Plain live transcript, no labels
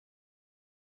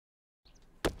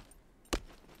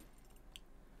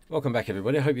Welcome back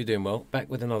everybody, I hope you're doing well. Back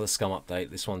with another SCUM update.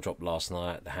 This one dropped last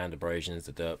night. The hand abrasions,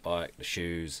 the dirt bike, the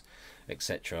shoes,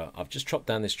 etc. I've just chopped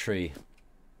down this tree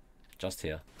just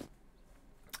here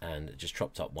and just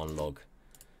chopped up one log.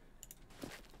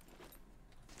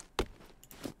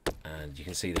 And you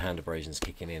can see the hand abrasions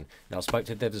kicking in. Now I spoke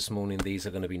to Dev this morning. These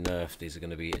are going to be nerfed, these are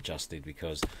going to be adjusted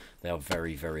because they are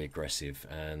very, very aggressive.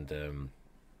 And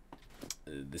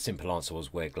the simple answer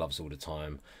was wear gloves all the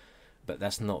time. But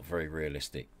that's not very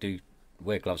realistic. Do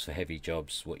wear gloves for heavy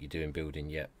jobs, what you do in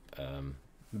building, yep.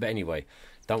 But anyway,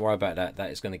 don't worry about that. That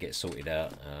is going to get sorted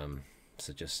out.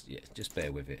 So just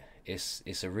bear with it.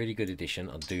 It's a really good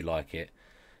addition. I do like it,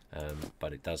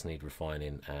 but it does need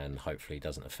refining, and hopefully it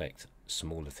doesn't affect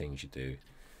smaller things you do.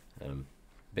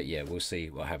 But yeah, we'll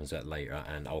see what happens with that later,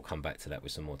 and I'll come back to that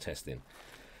with some more testing.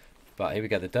 But here we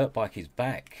go. The dirt bike is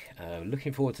back.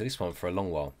 Looking forward to this one for a long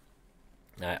while.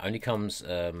 Now it only comes.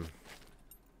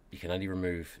 You can only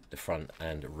remove the front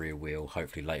and rear wheel.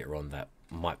 Hopefully later on that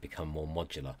might become more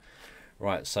modular.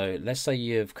 Right, so let's say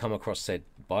you've come across said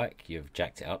bike, you've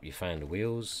jacked it up, you found the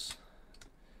wheels.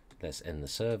 Let's end the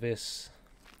service.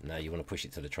 Now you want to push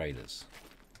it to the trailers.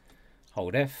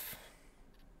 Hold F.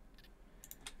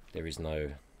 There is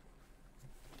no...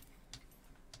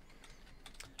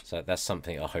 So that's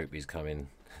something I hope is coming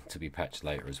to be patched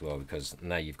later as well, because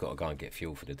now you've got to go and get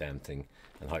fuel for the damn thing,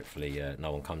 and hopefully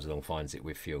no one comes along and finds it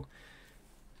with fuel.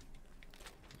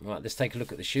 Right, let's take a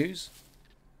look at the shoes.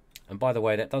 And by the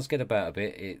way, that does get about a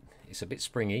bit. It's a bit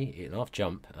springy, it half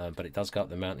jump, but it does go up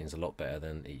the mountains a lot better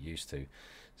than it used to.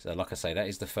 So like I say, that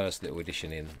is the first little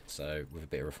addition in, so with a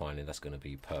bit of refining that's going to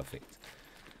be perfect.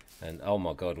 And oh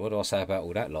my god, what do I say about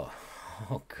all that lot?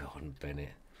 Oh god, Bennett,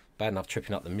 bad enough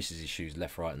tripping up the missus's shoes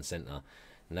left, right and centre.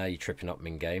 Now you're tripping up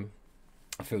in game.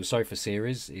 I feel sorry for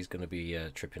Series. He's going to be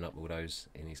tripping up all those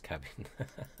in his cabin.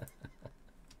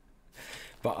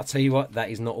 But I'll tell you what, that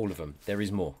is not all of them. There is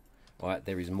more. Right,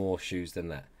 there is more shoes than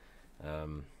that.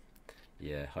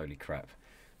 Yeah, holy crap.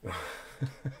 Alright,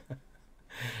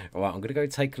 I'm going to go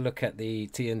take a look at the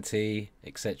TNT,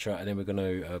 etc. And then we're going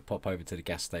to pop over to the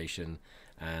gas station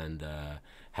and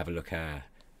have a look at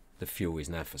the fuel is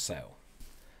now for sale.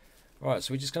 Right,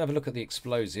 so we're just going to have a look at the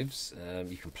explosives.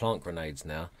 You can plant grenades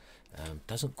now.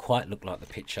 Doesn't quite look like the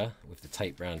picture with the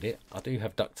tape around it. I do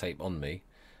have duct tape on me.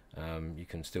 You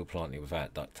can still plant it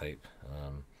without duct tape.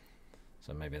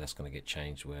 So maybe that's going to get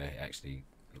changed where it actually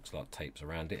looks like tape's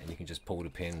around it and you can just pull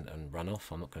the pin and run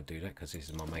off. I'm not going to do that because this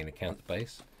is my main account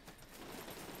base.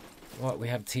 Right, we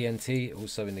have TNT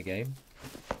also in the game.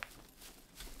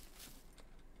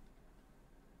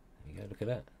 There you go, look at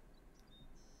that.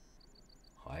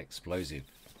 High explosive.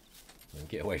 And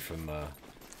get away from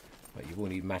right, you will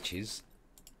need matches.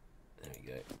 There we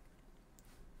go.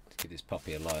 Let's give this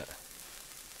puppy a light.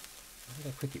 Look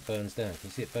how quick it burns down. Can you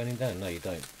see it burning down? No, you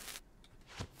don't.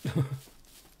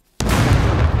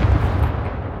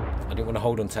 I didn't want to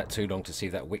hold on to that too long to see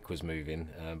if that wick was moving,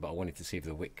 but I wanted to see if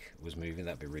the wick was moving.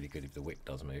 That'd be really good if the wick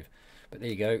does move. But there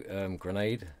you go,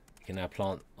 grenade. You can now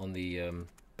plant on the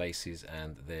bases,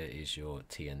 and there is your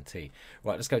TNT.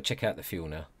 Right, let's go check out the fuel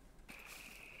now.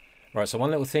 Right, so one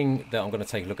little thing that I'm going to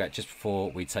take a look at just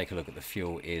before we take a look at the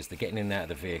fuel is the getting in and out of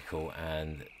the vehicle,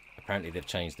 and apparently they've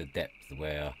changed the depth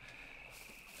where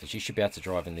you should be able to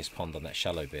drive in this pond on that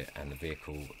shallow bit and the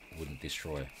vehicle wouldn't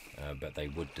destroy, but they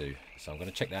would do. So I'm going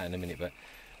to check that out in a minute, but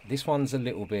this one's a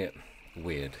little bit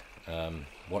weird.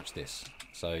 Watch this.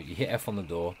 So you hit F on the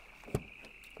door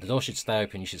should stay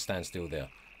open, you should stand still there.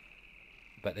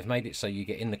 But they've made it so you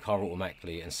get in the car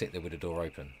automatically and sit there with the door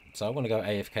open. So I want to go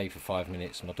AFK for 5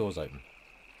 minutes, my door's open.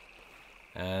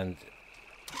 And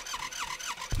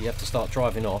you have to start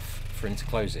driving off for him to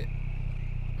close it.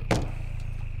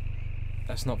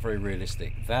 That's not very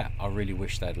realistic. That I really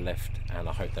wish they'd left, and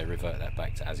I hope they revert that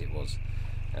back to as it was,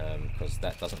 because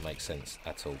that doesn't make sense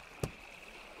at all.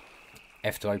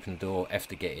 F to open the door, F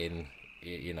to get in,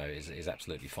 you know, is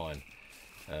absolutely fine.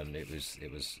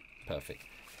 It was perfect.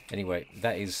 Anyway,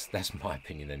 that's my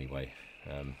opinion anyway.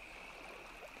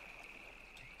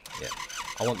 Yeah,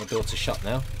 I want the door to shut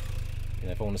now. You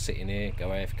know, if I want to sit in here, go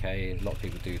AFK, a lot of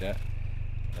people do that.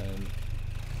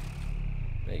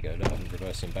 There you go, look, I'm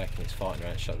reversing back and it's farting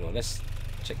around, shut the door. Let's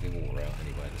check the water out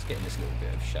anyway. Let's get in this little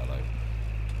bit of shallow.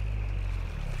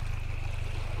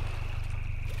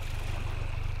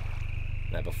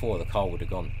 Now before, the car would have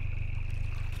gone.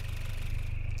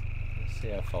 Let's see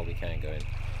how far we can go in.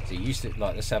 So you used to,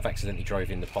 like, let's say I've accidentally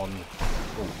drove in the pond.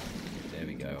 Oh, there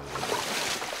we go.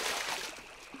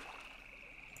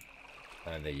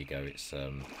 And there you go, it's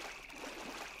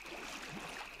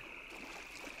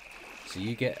so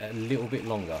you get a little bit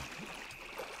longer.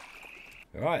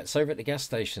 Right, so over at the gas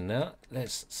station now.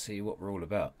 Let's see what we're all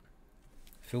about.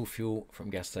 Fill fuel from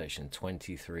gas station,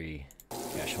 23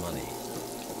 cash money.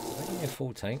 Is that gonna be a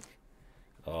full tank?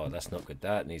 Oh, that's not good.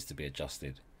 That needs to be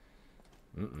adjusted.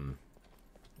 No,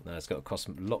 it's got to cost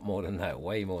a lot more than that,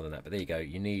 way more than that. But there you go.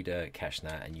 You need cash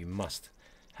now, and you must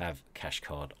have cash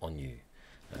card on you.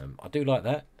 I do like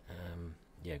that.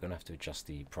 Yeah, gonna have to adjust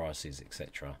the prices,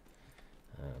 etc.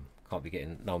 Can't be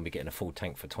getting, no one be getting a full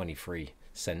tank for 23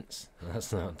 cents.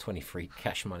 That's not 23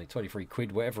 cash money, 23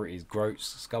 quid, whatever it is, gross,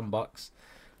 scum bucks.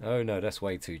 Oh no, that's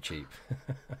way too cheap.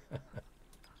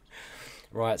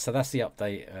 Right, so that's the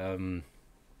update.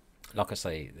 Like I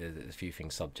say, there's a few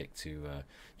things subject to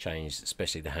change,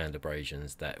 especially the hand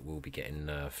abrasions that will be getting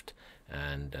nerfed,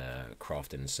 and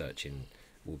crafting and searching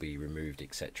will be removed,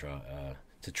 etc.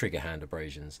 To trigger hand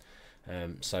abrasions.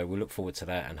 So we'll look forward to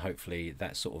that, and hopefully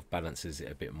that sort of balances it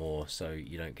a bit more, so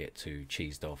you don't get too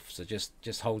cheesed off. So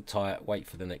just hold tight, wait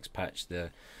for the next patch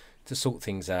to sort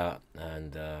things out,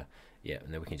 and yeah,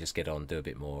 and then we can just get on, do a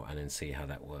bit more, and then see how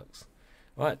that works.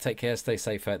 All right, take care, stay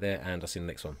safe out there, and I'll see you in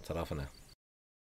the next one. Ta-da for now.